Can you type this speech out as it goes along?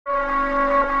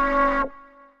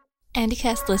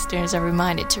Andycast listeners are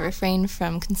reminded to refrain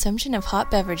from consumption of hot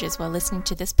beverages while listening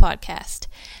to this podcast.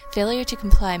 Failure to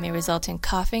comply may result in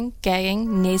coughing,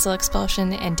 gagging, nasal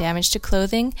expulsion, and damage to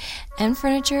clothing and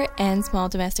furniture and small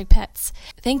domestic pets.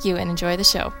 Thank you and enjoy the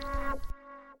show.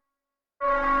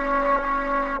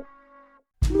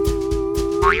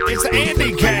 It's the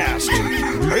Andycast.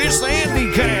 It's the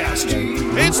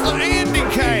Andycast. It's the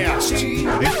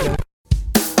Andycast.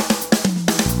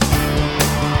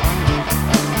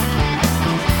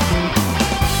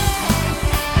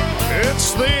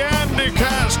 It's the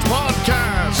Andycast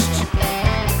podcast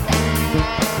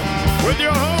with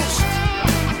your host,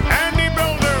 Andy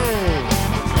Beldew.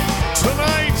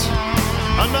 Tonight,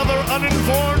 another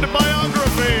uninformed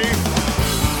biography.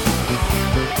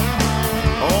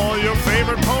 All your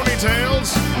favorite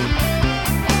ponytails.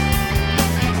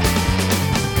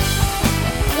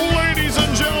 Ladies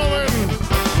and gentlemen,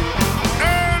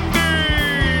 Andy!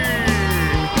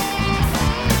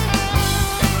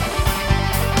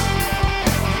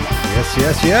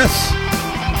 Yes.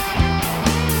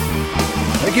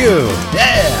 Thank you.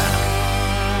 Yeah.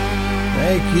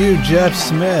 Thank you, Jeff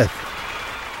Smith.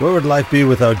 Where would life be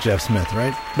without Jeff Smith,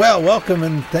 right? Well, welcome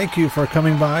and thank you for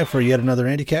coming by for yet another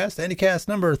Andycast, Andycast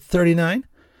number 39.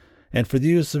 And for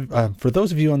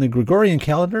those of you on the Gregorian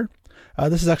calendar,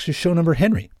 this is actually show number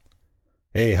Henry.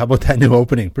 Hey, how about that new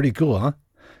opening? Pretty cool, huh?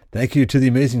 Thank you to the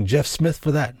amazing Jeff Smith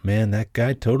for that. Man, that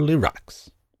guy totally rocks.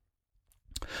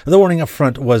 The warning up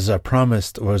front was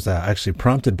actually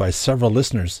prompted by several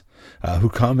listeners who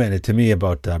commented to me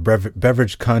about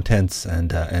beverage contents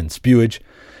and spewage.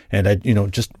 And I,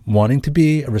 just wanting to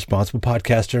be a responsible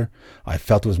podcaster, I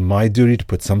felt it was my duty to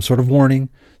put some sort of warning,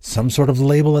 some sort of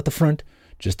label at the front,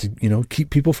 just to, keep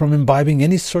people from imbibing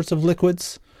any sorts of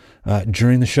liquids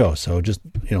during the show. So just,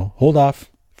 hold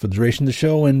off for the duration of the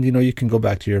show and, you can go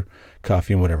back to your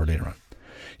coffee and whatever later on.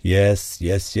 Yes.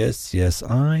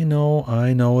 I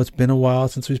know. It's been a while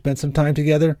since we spent some time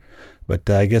together. But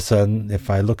I guess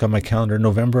if I look on my calendar in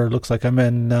November, it looks like I'm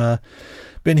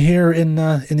been here in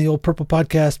the old Purple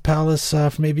Podcast Palace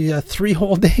for maybe 3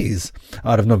 whole days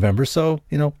out of November. So,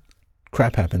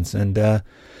 crap happens. And I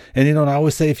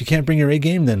always say if you can't bring your A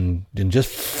game, then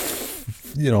just,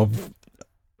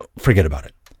 forget about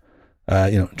it.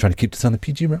 Trying to keep this on the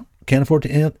PG route. Can't afford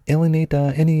to alienate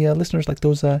any listeners like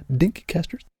those dinky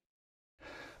casters.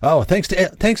 Oh, thanks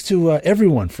to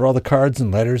everyone for all the cards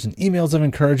and letters and emails of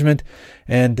encouragement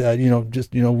and,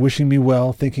 wishing me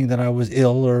well, thinking that I was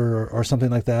ill or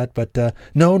something like that. But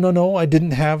no, I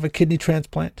didn't have a kidney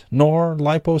transplant, nor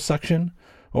liposuction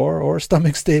or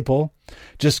stomach staple.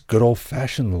 Just good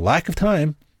old-fashioned lack of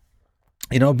time.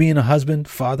 Being a husband,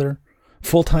 father,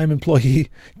 full-time employee,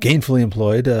 gainfully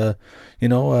employed,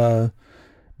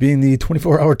 being the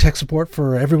 24-hour tech support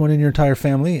for everyone in your entire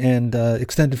family and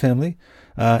extended family.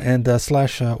 And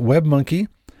web monkey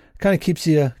kind of keeps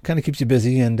you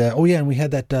busy. And and we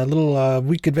had that little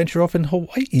week adventure off in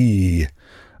Hawaii,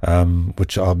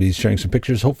 which I'll be sharing some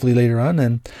pictures hopefully later on.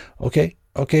 And okay,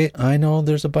 I know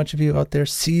there's a bunch of you out there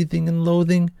seething and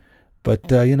loathing,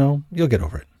 but you'll get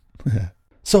over it.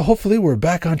 So hopefully we're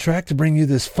back on track to bring you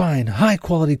this fine, high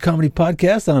quality comedy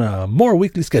podcast on a more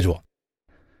weekly schedule.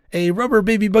 A rubber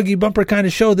baby buggy bumper kind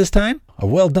of show this time. A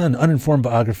well done uninformed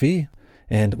biography.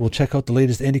 And we'll check out the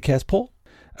latest Andycast poll.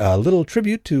 A little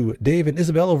tribute to Dave and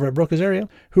Isabel over at Broca's Area,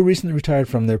 who recently retired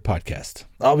from their podcast.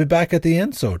 I'll be back at the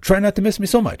end, so try not to miss me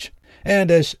so much.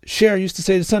 And as Cher used to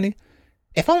say to Sonny,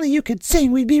 if only you could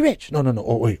sing, we'd be rich. No.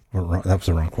 Oh, wait. That was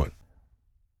the wrong quote.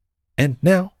 And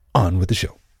now, on with the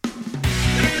show.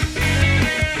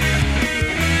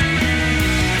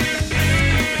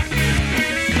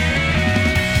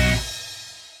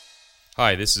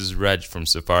 Hi, this is Reg from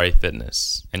Safari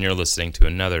Fitness, and you're listening to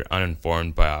another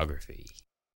uninformed biography.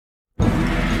 The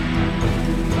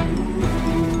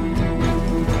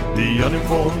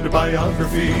uninformed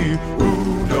biography.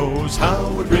 Who knows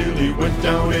how it really went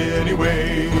down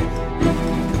anyway?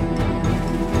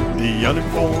 The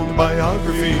uninformed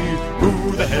biography.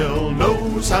 Who the hell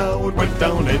knows how it went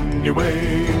down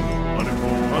anyway?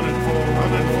 Uninformed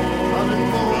biography.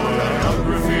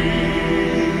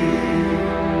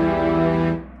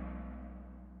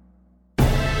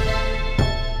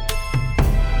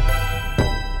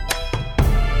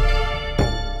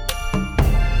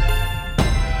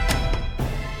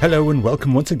 Hello and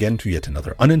welcome once again to yet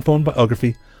another uninformed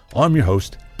biography. I'm your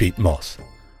host, Pete Moss.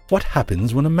 What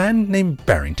happens when a man named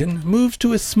Barrington moves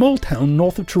to a small town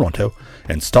north of Toronto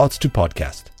and starts to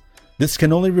podcast? This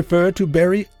can only refer to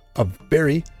Barrie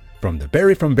from the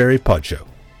Barrie from Barrie pod show.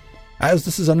 As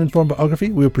this is Uninformed Biography,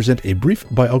 we will present a brief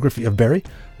biography of Barrie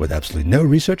with absolutely no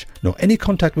research, nor any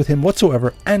contact with him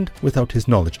whatsoever, and without his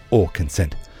knowledge or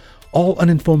consent. All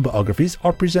uninformed biographies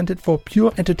are presented for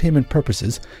pure entertainment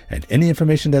purposes, and any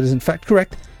information that is in fact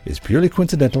correct is purely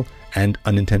coincidental and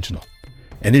unintentional.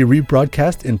 Any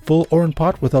rebroadcast in full or in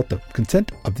part without the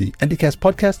consent of the Andycast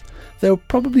podcast, though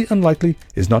probably unlikely,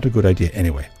 is not a good idea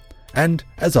anyway. And,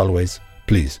 as always,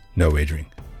 please, no wagering.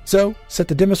 So, set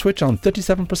the dimmer switch on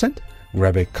 37%,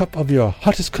 grab a cup of your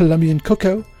hottest Colombian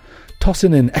cocoa, toss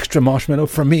in an extra marshmallow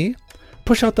from me,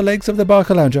 push out the legs of the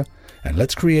Barca Lounger, and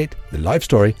let's create the life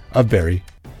story of Barrie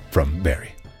from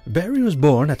Barrie. Barrie was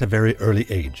born at a very early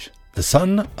age. The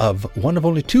son of one of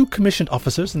only 2 commissioned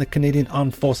officers in the Canadian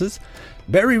Armed Forces,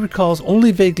 Barrie recalls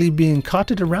only vaguely being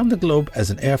carted around the globe as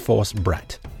an Air Force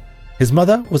brat. His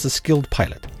mother was a skilled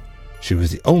pilot. She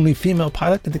was the only female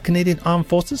pilot in the Canadian Armed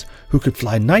Forces who could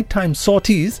fly nighttime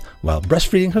sorties while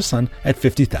breastfeeding her son at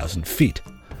 50,000 feet.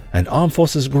 An Armed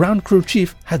Forces ground crew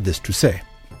chief had this to say.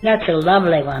 That's a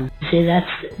lovely one. See,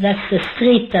 that's the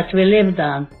street that we lived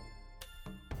on.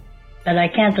 But I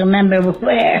can't remember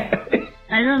where.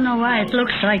 I don't know why it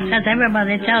looks like that.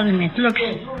 Everybody tells me it looks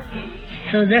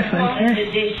so different.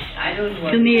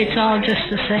 Yes? To me, it's all just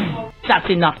the same. That's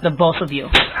enough, the both of you.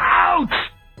 Ouch!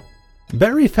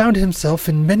 Barrie found himself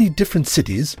in many different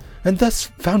cities, and thus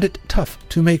found it tough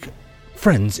to make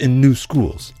friends in new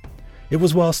schools. It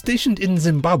was while stationed in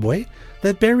Zimbabwe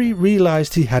that Barrie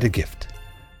realized he had a gift.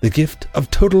 The gift of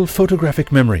total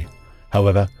photographic memory.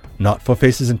 However, not for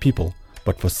faces and people,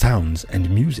 but for sounds and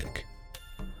music.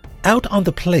 Out on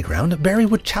the playground, Barrie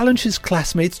would challenge his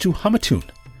classmates to hum a tune,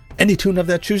 any tune of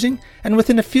their choosing, and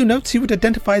within a few notes he would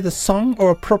identify the song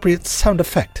or appropriate sound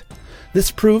effect. This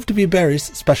proved to be Barrie's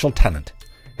special talent.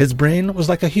 His brain was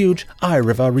like a huge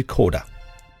iRiver recorder.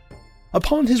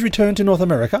 Upon his return to North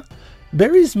America,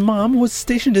 Barrie's mom was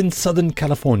stationed in Southern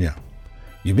California.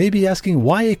 You may be asking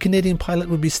why a Canadian pilot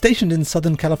would be stationed in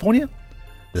Southern California?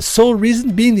 The sole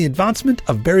reason being the advancement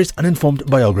of Barrie's uninformed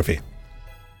biography.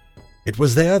 It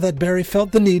was there that Barrie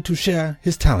felt the need to share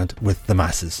his talent with the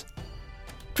masses.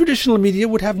 Traditional media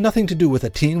would have nothing to do with a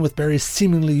teen with Barrie's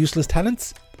seemingly useless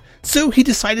talents, so he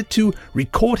decided to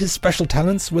record his special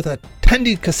talents with a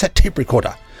Tandy cassette tape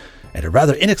recorder and a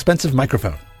rather inexpensive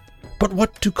microphone. But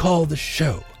what to call the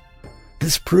show?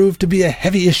 This proved to be a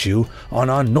heavy issue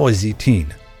on our noisy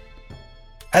teen.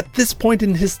 At this point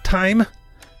in his time,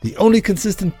 the only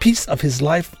consistent piece of his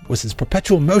life was his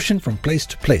perpetual motion from place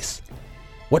to place.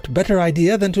 What better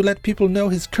idea than to let people know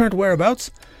his current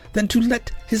whereabouts than to let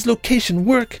his location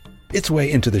work its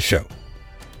way into the show?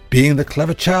 Being the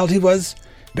clever child he was,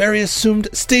 Barrie assumed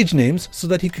stage names so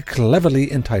that he could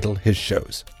cleverly entitle his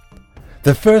shows.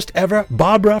 The first ever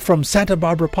Barbara from Santa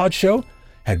Barbara pod show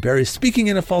had Barrie speaking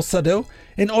in a falsetto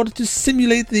in order to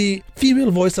simulate the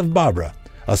female voice of Barbara,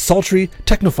 a sultry,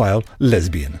 technophile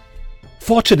lesbian.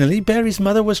 Fortunately, Barrie's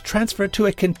mother was transferred to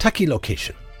a Kentucky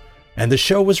location, and the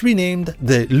show was renamed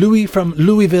the Louie from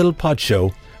Louisville pod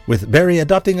show, with Barrie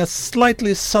adopting a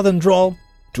slightly southern drawl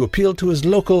to appeal to his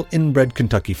local inbred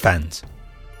Kentucky fans.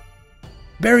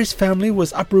 Barrie's family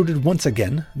was uprooted once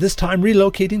again, this time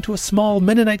relocating to a small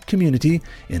Mennonite community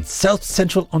in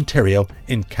south-central Ontario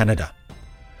in Canada.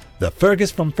 The Fergus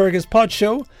from Fergus pod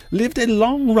show lived a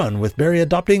long run with Barrie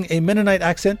adopting a Mennonite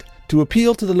accent to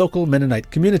appeal to the local Mennonite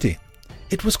community.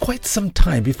 It was quite some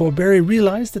time before Barrie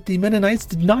realized that the Mennonites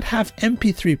did not have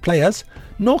MP3 players,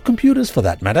 nor computers for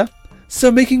that matter,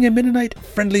 so making a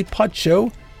Mennonite-friendly pod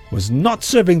show was not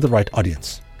serving the right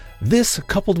audience. This,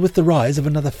 coupled with the rise of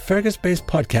another Fergus-based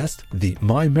podcast, the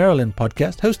My Maryland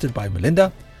podcast, hosted by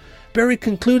Melinda, Barrie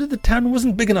concluded the town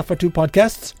wasn't big enough for 2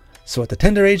 podcasts, so at the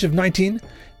tender age of 19,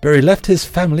 Barrie left his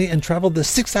family and traveled the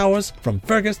 6 hours from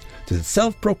Fergus to the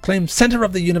self-proclaimed center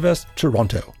of the universe,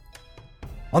 Toronto.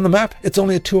 On the map, it's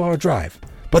only a 2-hour drive,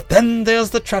 but then there's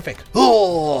the traffic.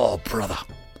 Oh, brother!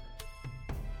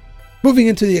 Moving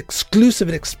into the exclusive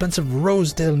and expensive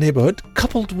Rosedale neighborhood,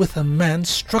 coupled with a man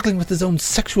struggling with his own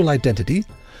sexual identity,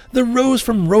 the Rose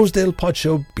from Rosedale pod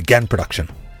show began production.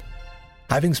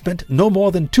 Having spent no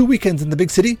more than 2 weekends in the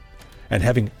big city, and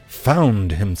having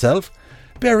found himself,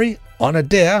 Barrie, on a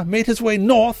dare, made his way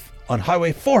north on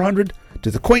Highway 400 to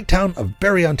the quaint town of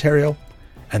Barrie, Ontario,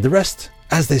 and the rest,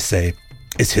 as they say,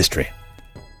 is history.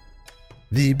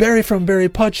 The Barrie from Barrie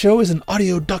pod show is an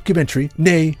audio documentary,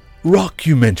 nay,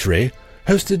 rockumentary,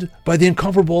 hosted by the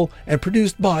incomparable and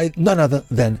produced by none other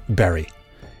than Barrie.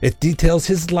 It details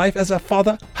his life as a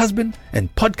father, husband,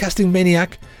 and podcasting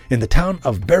maniac in the town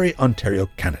of Barrie, Ontario,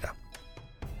 Canada.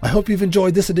 I hope you've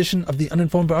enjoyed this edition of the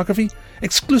Uninformed Biography,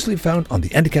 exclusively found on the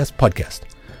Andycast podcast.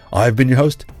 I've been your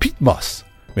host, Pete Moss.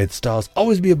 May the stars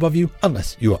always be above you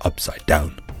unless you are upside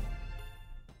down.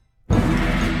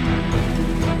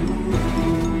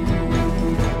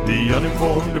 The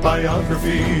uninformed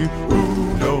biography.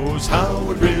 Who knows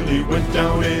how it really went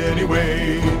down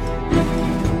anyway?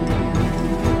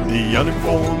 The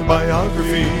uninformed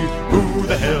biography. Who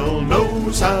the hell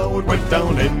knows how it went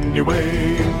down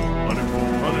anyway?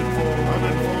 Uninformed biography.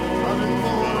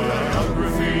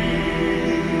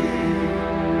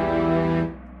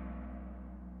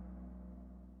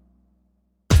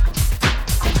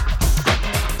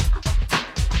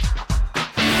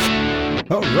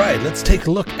 All right, let's take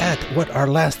a look at what our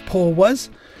last poll was.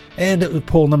 And it was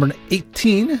poll number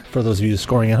 18, for those of you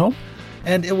scoring at home.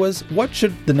 And it was, what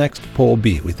should the next poll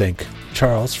be? We thank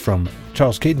Charles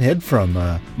Cadenhead from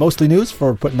Mostly News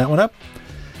for putting that one up.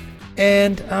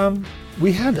 And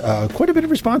we had quite a bit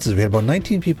of responses. We had about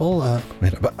 19 people, we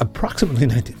had about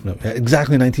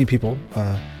exactly 19 people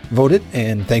voted.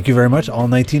 And thank you very much, all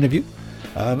 19 of you.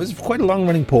 It was quite a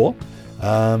long-running poll.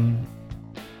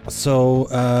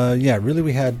 Really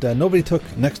we had, nobody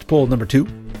took next poll number 2.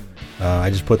 I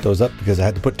just put those up because I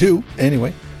had to put 2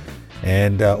 anyway.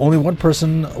 And only one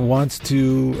person wants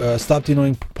to stop the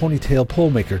annoying ponytail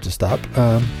poll maker to stop.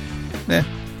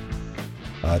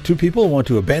 2 people want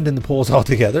to abandon the polls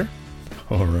altogether.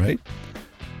 All right.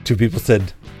 2 people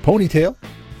said ponytail.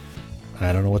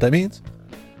 I don't know what that means.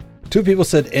 2 people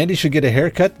said Andy should get a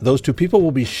haircut. Those 2 people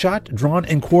will be shot, drawn,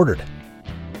 and quartered.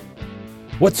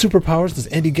 What superpowers does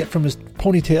Andy get from his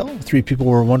ponytail? 3 people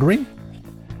were wondering.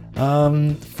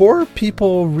 4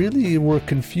 people really were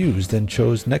confused and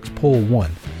chose next poll 1.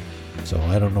 So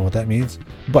I don't know what that means.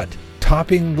 But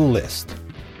topping the list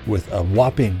with a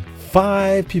whopping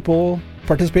 5 people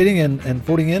participating and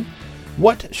voting in,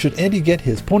 what should Andy get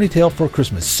his ponytail for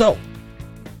Christmas? So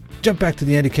jump back to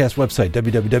the AndyCast website,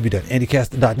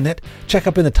 www.andycast.net. Check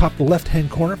up in the top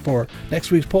left-hand corner for next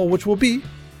week's poll, which will be,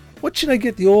 what should I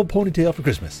get the old ponytail for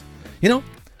Christmas? You know,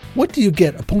 what do you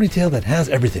get a ponytail that has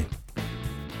everything?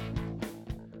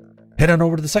 Head on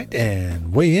over to the site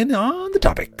and weigh in on the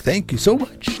topic. Thank you so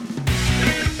much.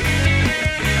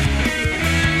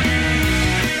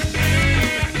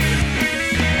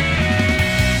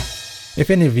 If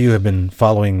any of you have been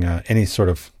following any sort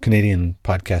of Canadian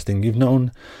podcasting, you've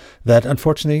known that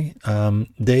unfortunately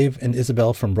Dave and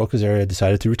Isabel from Broca's area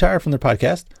decided to retire from their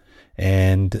podcast.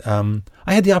 And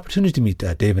I had the opportunity to meet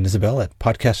Dave and Isabel at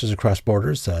Podcasters Across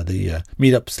Borders, the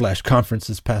meetup/conference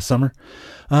this past summer.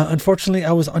 Unfortunately,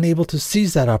 I was unable to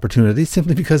seize that opportunity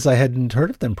simply because I hadn't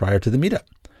heard of them prior to the meetup.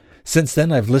 Since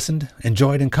then, I've listened,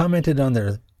 enjoyed, and commented on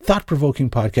their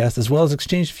thought-provoking podcast, as well as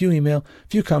exchanged a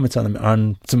few comments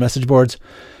on some message boards,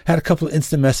 had a couple of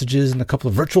instant messages and a couple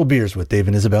of virtual beers with Dave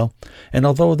and Isabel. And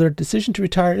although their decision to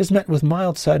retire is met with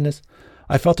mild sadness,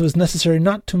 I felt it was necessary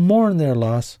not to mourn their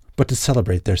loss, but to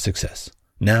celebrate their success.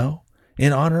 Now,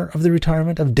 in honor of the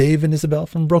retirement of Dave and Isabel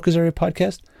from Broca's Area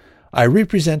Podcast, I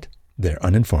represent their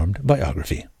uninformed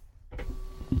biography.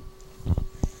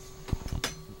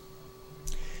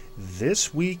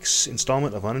 This week's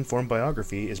installment of Uninformed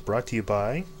Biography is brought to you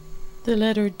by the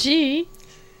letter G,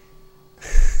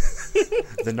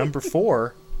 the number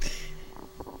 4,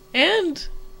 and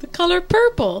the color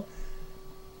purple,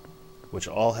 which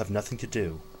all have nothing to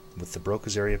do with the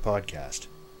Broca's Area Podcast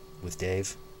with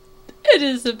Dave and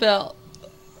Isabel.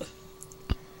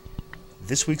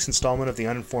 This week's installment of the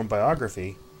Uninformed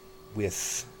Biography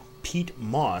with Pete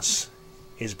Moss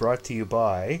is brought to you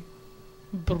by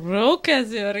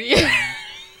Broca's Area,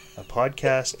 a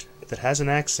podcast that has an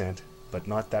accent, but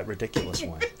not that ridiculous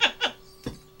one.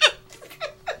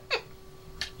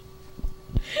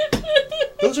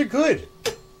 Those are good.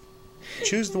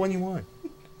 Choose the one you want.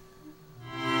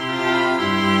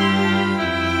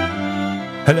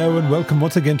 Hello and welcome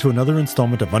once again to another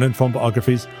installment of Uninformed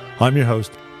Biographies. I'm your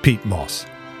host, Pete Moss.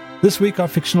 This week, our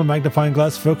fictional magnifying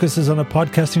glass focuses on a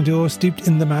podcasting duo steeped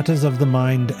in the matters of the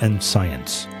mind and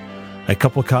science. A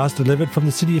couple cast delivered from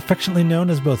the city affectionately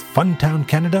known as both Funtown,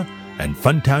 Canada and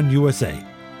Funtown, USA,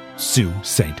 Sault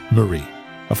Ste. Marie.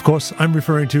 Of course, I'm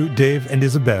referring to Dave and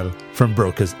Isabel from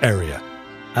Broca's Area.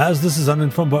 As this is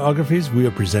Uninformed Biographies, we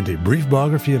will present a brief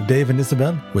biography of Dave and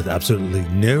Isabel with absolutely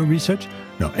no research,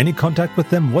 nor any contact with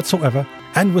them whatsoever,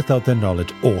 and without their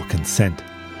knowledge or consent.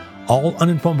 All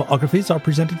uninformed biographies are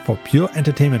presented for pure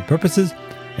entertainment purposes,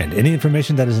 and any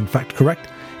information that is in fact correct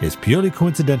is purely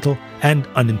coincidental and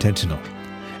unintentional.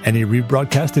 Any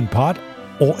rebroadcast in part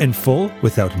or in full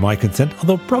without my consent,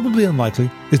 although probably unlikely,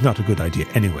 is not a good idea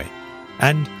anyway.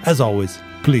 And, as always,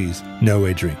 please, no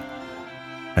wagering.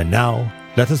 And now,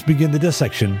 let us begin the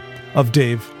dissection of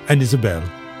Dave and Isabel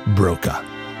Broca.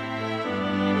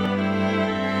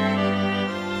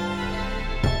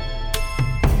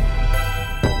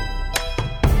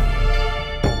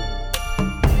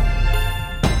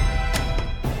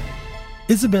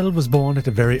 Isabelle was born at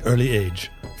a very early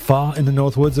age, far in the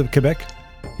north woods of Quebec,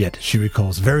 yet she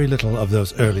recalls very little of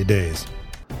those early days.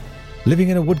 Living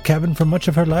in a wood cabin for much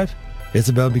of her life,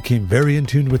 Isabelle became very in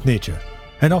tune with nature,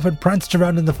 and often pranced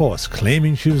around in the forest,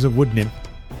 claiming she was a wood nymph,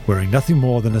 wearing nothing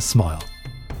more than a smile.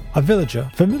 A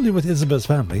villager familiar with Isabelle's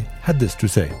family had this to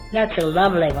say. That's a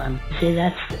lovely one. See,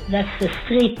 that's the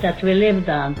street that we lived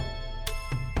on.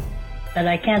 But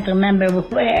I can't remember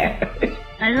where.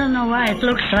 I don't know why it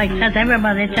looks like that.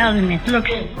 Everybody tells me it looks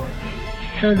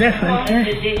so different.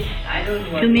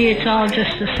 To me, it's all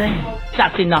just the same.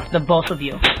 That's enough, the both of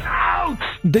you.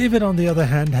 David, on the other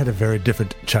hand, had a very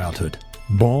different childhood.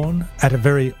 Born at a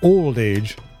very old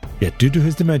age, yet due to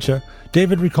his dementia,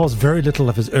 David recalls very little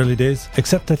of his early days,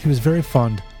 except that he was very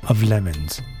fond of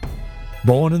lemons.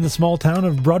 Born in the small town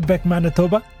of Broadbeck,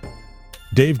 Manitoba,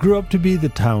 Dave grew up to be the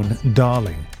town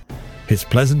darling. His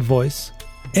pleasant voice,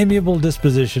 amiable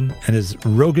disposition, and his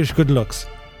roguish good looks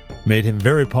made him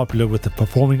very popular with the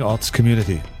performing arts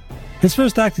community. His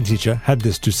first acting teacher had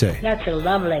this to say. That's a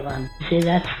lovely one. See,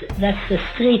 that's the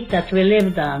street that we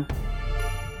lived on.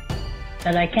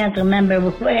 But I can't remember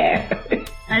where.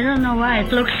 I don't know why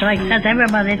it looks like that.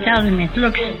 Everybody tells me it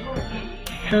looks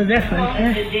so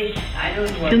different.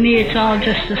 To me, it's all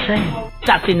just the same.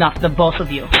 That's enough, the both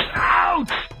of you.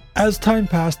 As time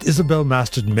passed, Isabelle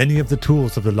mastered many of the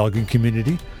tools of the logging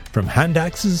community, from hand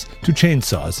axes to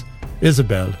chainsaws.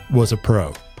 Isabelle was a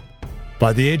pro.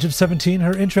 By the age of 17,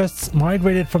 her interests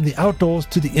migrated from the outdoors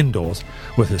to the indoors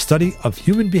with her study of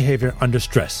human behavior under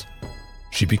stress.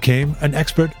 She became an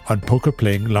expert on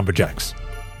poker-playing lumberjacks.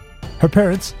 Her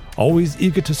parents, always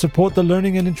eager to support the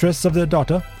learning and interests of their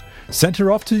daughter, sent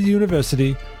her off to the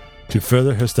university to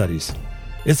further her studies.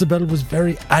 Isabelle was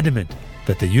very adamant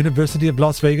that the University of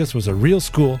Las Vegas was a real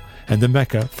school and the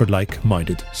mecca for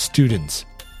like-minded students.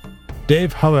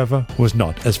 Dave, however, was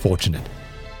not as fortunate.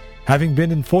 Having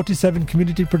been in 47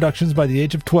 community productions by the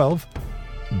age of 12,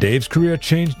 Dave's career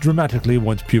changed dramatically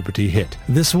once puberty hit.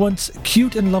 This once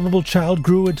cute and lovable child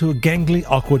grew into a gangly,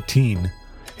 awkward teen.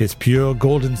 His pure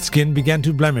golden skin began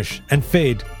to blemish and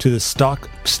fade to the stark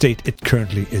state it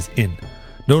currently is in.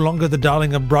 No longer the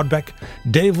darling of Broadbeck,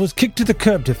 Dave was kicked to the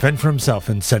curb to fend for himself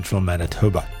in central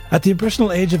Manitoba. At the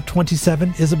impressionable age of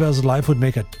 27, Isabelle's life would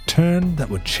make a turn that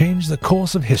would change the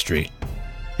course of history.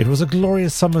 It was a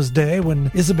glorious summer's day when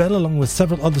Isabelle, along with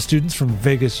several other students from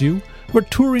Vegas U, were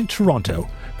touring Toronto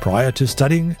prior to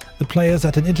studying the players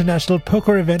at an international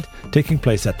poker event taking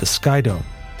place at the Sky Dome.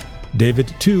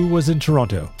 David, too, was in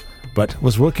Toronto, but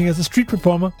was working as a street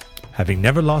performer, having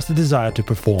never lost the desire to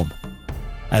perform.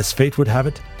 As fate would have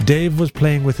it, Dave was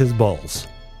playing with his balls.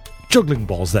 Juggling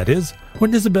balls, that is,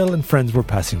 when Isabelle and friends were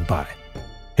passing by.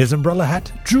 His umbrella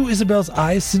hat drew Isabelle's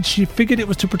eyes since she figured it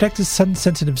was to protect his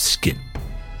sun-sensitive skin.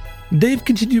 Dave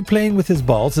continued playing with his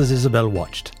balls as Isabelle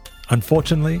watched.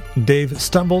 Unfortunately, Dave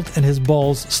stumbled and his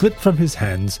balls slipped from his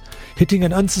hands, hitting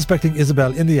an unsuspecting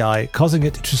Isabelle in the eye, causing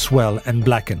it to swell and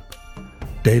blacken.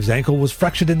 Dave's ankle was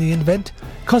fractured in the event,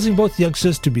 causing both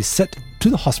youngsters to be sent to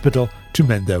the hospital to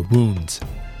mend their wounds.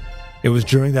 It was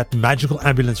during that magical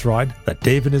ambulance ride that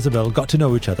Dave and Isabelle got to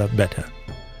know each other better.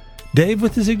 Dave,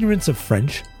 with his ignorance of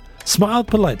French, smiled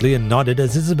politely and nodded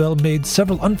as Isabelle made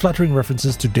several unflattering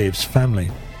references to Dave's family.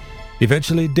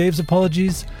 Eventually, Dave's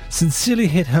apologies sincerely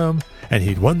hit home, and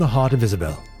he'd won the heart of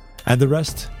Isabelle. And the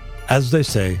rest, as they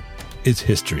say, is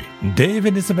history. Dave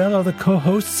and Isabelle are the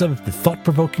co-hosts of the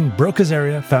thought-provoking Brokers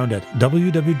Area, found at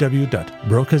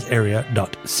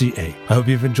www.brokersarea.ca. I hope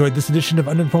you've enjoyed this edition of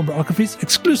Uninformed Biographies,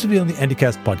 exclusively on the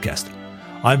Andycast podcast.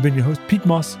 I've been your host, Pete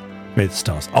Moss. May the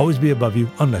stars always be above you,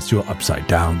 unless you're upside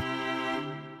down.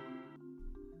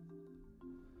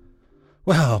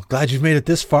 Well, glad you've made it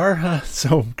this far.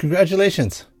 So,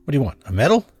 congratulations. What do you want? A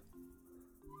medal?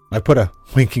 I put a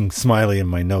winking smiley in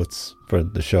my notes for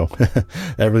the show.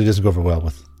 That really doesn't go over well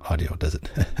with audio, does it?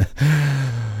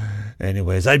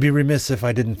 Anyways, I'd be remiss if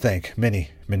I didn't thank many,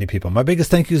 many people. My biggest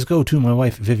thank yous go to my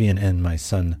wife, Vivian, and my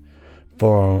son.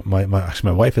 For my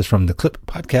wife is from the Clip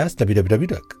Podcast,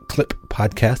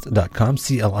 www.clippodcast.com,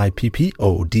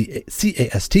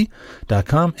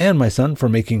 CLIPPODCAST.com, and my son for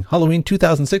making Halloween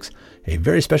 2006 a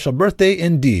very special birthday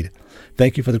indeed.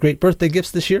 Thank you for the great birthday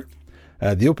gifts this year.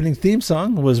 The opening theme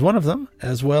song was one of them,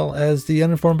 as well as the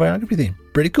Uninformed Biography theme.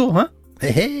 Pretty cool, huh?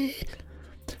 Hey.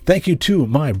 Thank you to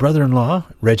my brother-in-law,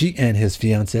 Reggie, and his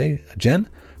fiancée, Jen,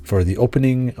 for the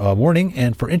opening warning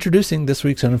and for introducing this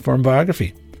week's Uninformed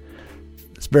Biography.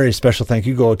 This very special thank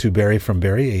you go to Barrie from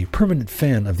Barrie, a permanent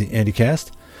fan of the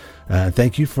Andycast.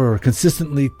 Thank you for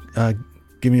consistently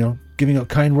giving out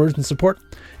kind words and support,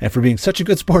 and for being such a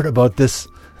good sport about this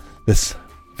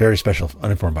very special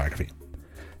Uninformed Biography.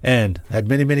 And had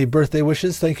many, many birthday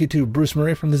wishes. Thank you to Bruce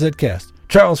Murray from the Zcast,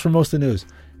 Charles from Most of the News,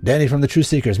 Danny from the True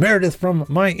Seekers, Meredith from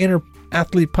My Inner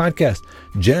Athlete Podcast,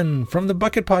 Jen from the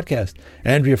Bucket Podcast,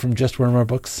 Andrea from Just One of Our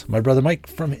Books, my brother Mike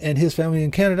from and his family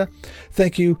in Canada.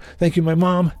 Thank you, my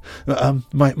mom,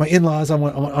 my in-laws. I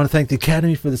want to thank the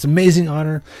Academy for this amazing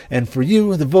honor, and for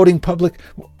you, the voting public.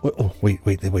 Oh, wait,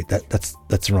 that's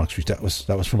the wrong speech. That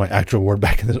was for my actor award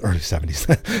back in the early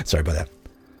 70s. Sorry about that.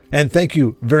 And thank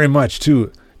you very much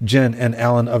to Jen and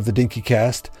Alan of the Dinky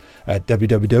Cast at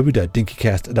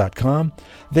www.dinkycast.com.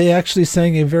 They actually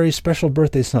sang a very special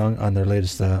birthday song on their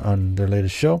latest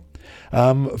show,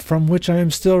 from which I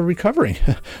am still recovering,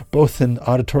 both in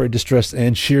auditory distress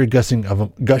and sheer gushing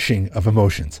of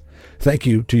emotions. Thank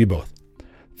you to you both.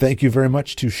 Thank you very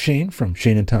much to Shane from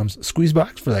Shane and Tom's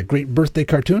Squeezebox for that great birthday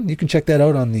cartoon. You can check that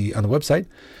out on the website,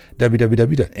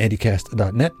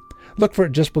 www.andycast.net. Look for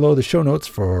it just below the show notes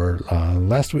for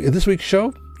this week's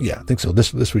show. Yeah, I think so.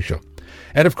 This week's show.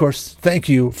 And of course, thank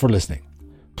you for listening.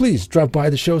 Please drop by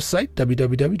the show's site,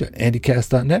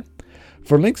 www.andycast.net,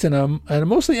 for links and a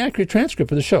mostly accurate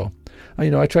transcript of the show. I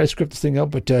try to script this thing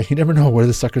out, but you never know where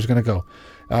the sucker's going to go.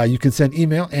 You can send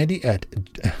email to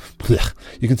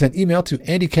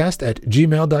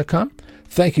andycast@gmail.com.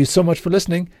 Thank you so much for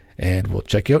listening, and we'll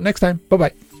check you out next time.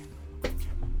 Bye-bye.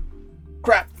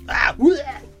 Crap.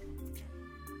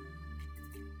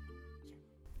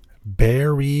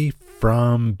 Barrie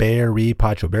from Barrie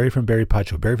Pod Show. Barrie from Barrie Pod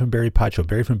Show. Barrie from Barrie Pod Show.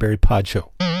 Barrie from Barrie Pod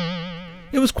Show.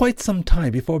 It was quite some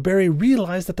time before Barrie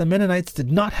realized that the Mennonites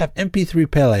did not have MP3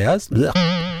 players.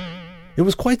 It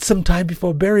was quite some time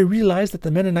before Barrie realized that the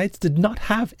Mennonites did not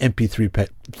have MP3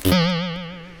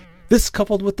 This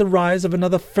coupled with the rise of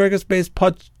another Fergus-based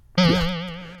pod...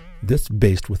 This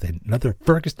based with another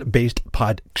Fergus-based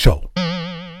pod show.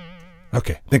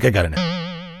 Okay, think I got it now.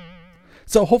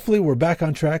 So hopefully we're back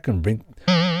on track and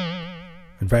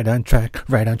right on track.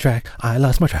 I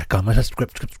lost my track on my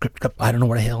script. I don't know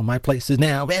where the hell my place is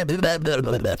now.